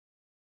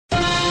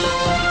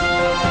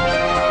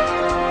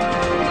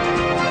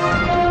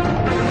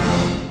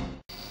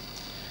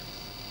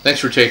Thanks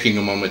for taking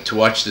a moment to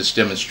watch this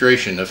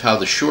demonstration of how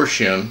the Sure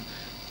Shim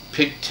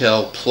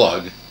pigtail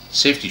plug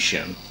safety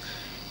shim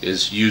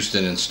is used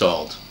and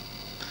installed.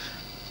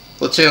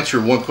 Let's answer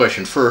one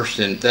question first,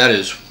 and that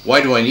is, why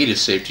do I need a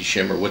safety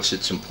shim, or what's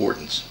its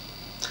importance?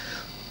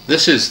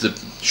 This is the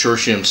Sure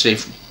Shim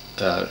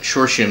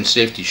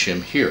safety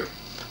shim here.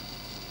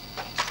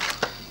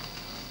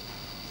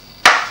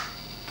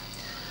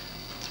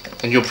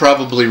 And you'll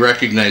probably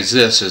recognize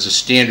this as a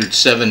standard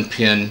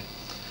 7-pin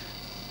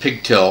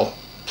pigtail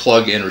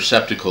plug and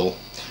receptacle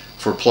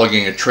for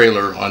plugging a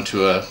trailer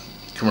onto a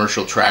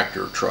commercial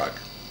tractor or truck.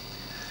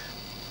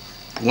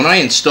 When I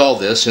install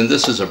this, and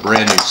this is a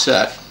brand new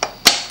set,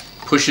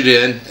 push it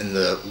in and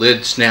the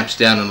lid snaps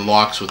down and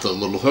locks with a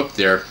little hook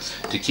there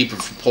to keep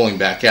it from pulling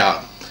back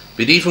out.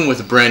 But even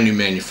with a brand new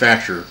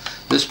manufacturer,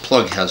 this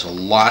plug has a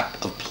lot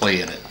of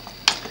play in it.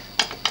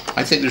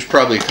 I think there's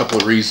probably a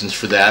couple of reasons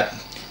for that,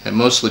 and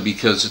mostly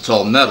because it's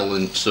all metal,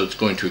 and so it's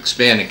going to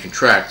expand and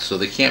contract, so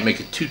they can't make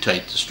it too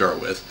tight to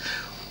start with,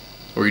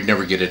 or you'd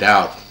never get it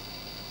out.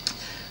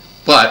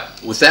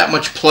 But with that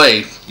much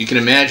play, you can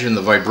imagine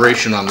the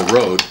vibration on the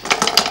road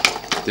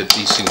that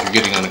these things are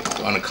getting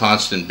on a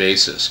constant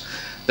basis.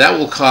 That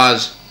will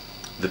cause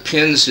the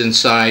pins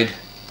inside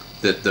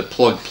that the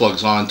plug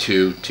plugs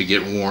onto to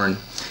get worn.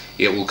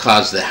 It will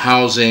cause the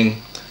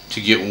housing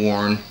to get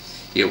worn.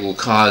 It will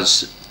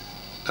cause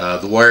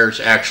the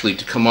wires actually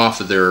to come off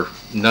of their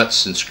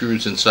nuts and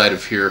screws inside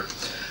of here.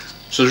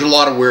 So there's a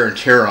lot of wear and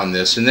tear on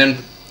this, and then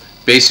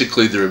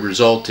basically the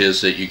result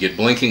is that you get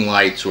blinking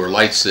lights, or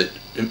lights that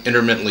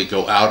intermittently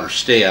go out or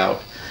stay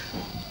out,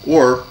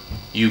 or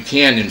you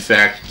can in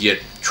fact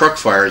get truck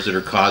fires that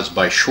are caused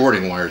by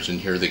shorting wires in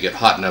here that get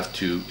hot enough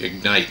to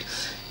ignite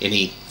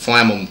any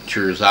flammable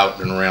materials out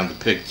and around the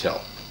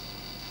pigtail.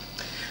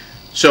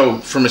 So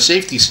from a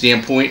safety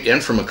standpoint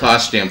and from a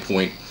cost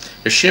standpoint,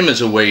 a shim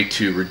is a way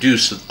to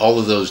reduce all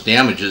of those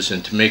damages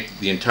and to make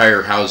the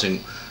entire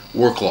housing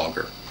work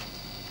longer.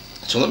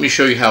 So let me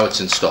show you how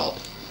it's installed.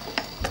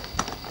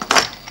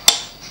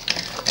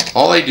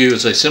 All I do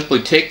is I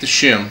simply take the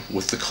shim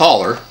with the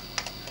collar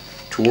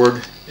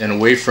toward and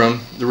away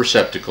from the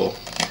receptacle.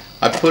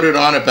 I put it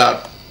on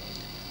about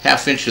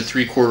 1/2 inch to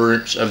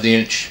 3/4 of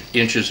the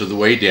inches of the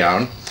way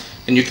down,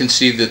 and you can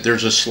see that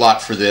there's a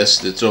slot for this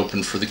that's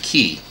open for the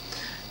key.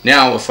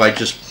 Now if I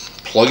just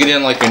plug it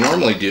in like I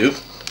normally do,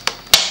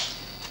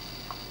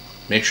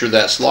 make sure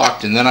that's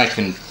locked, and then I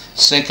can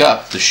sync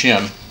up the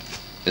shim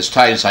as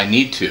tight as I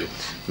need to. It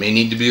may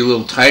need to be a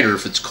little tighter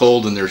if it's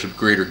cold and there's a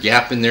greater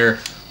gap in there,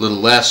 a little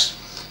less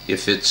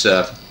if it's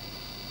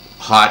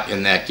hot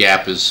and that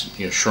gap is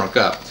shrunk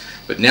up.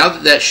 But now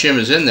that that shim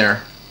is in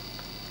there,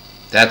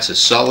 that's as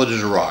solid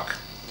as a rock,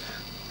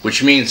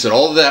 which means that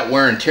all of that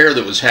wear and tear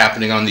that was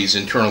happening on these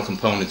internal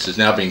components is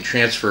now being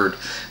transferred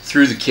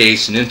through the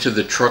case and into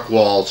the truck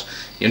walls,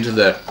 into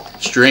the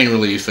strain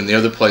relief and the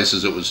other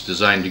places it was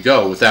designed to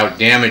go, without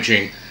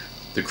damaging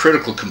the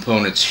critical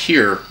components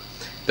here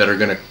that are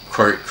going to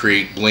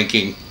create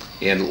blinking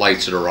and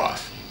lights that are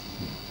off.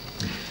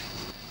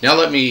 Now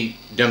let me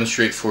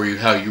demonstrate for you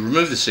how you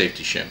remove the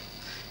safety shim.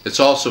 It's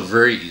also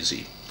very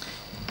easy.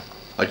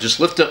 I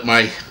just lift up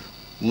my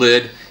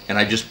lid and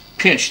I just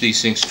pinch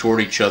these things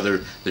toward each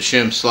other. The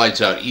shim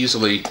slides out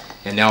easily,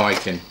 and now I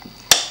can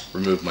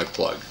remove my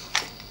plug.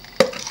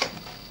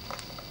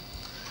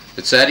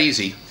 It's that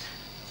easy.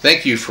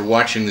 Thank you for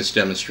watching this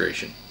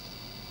demonstration.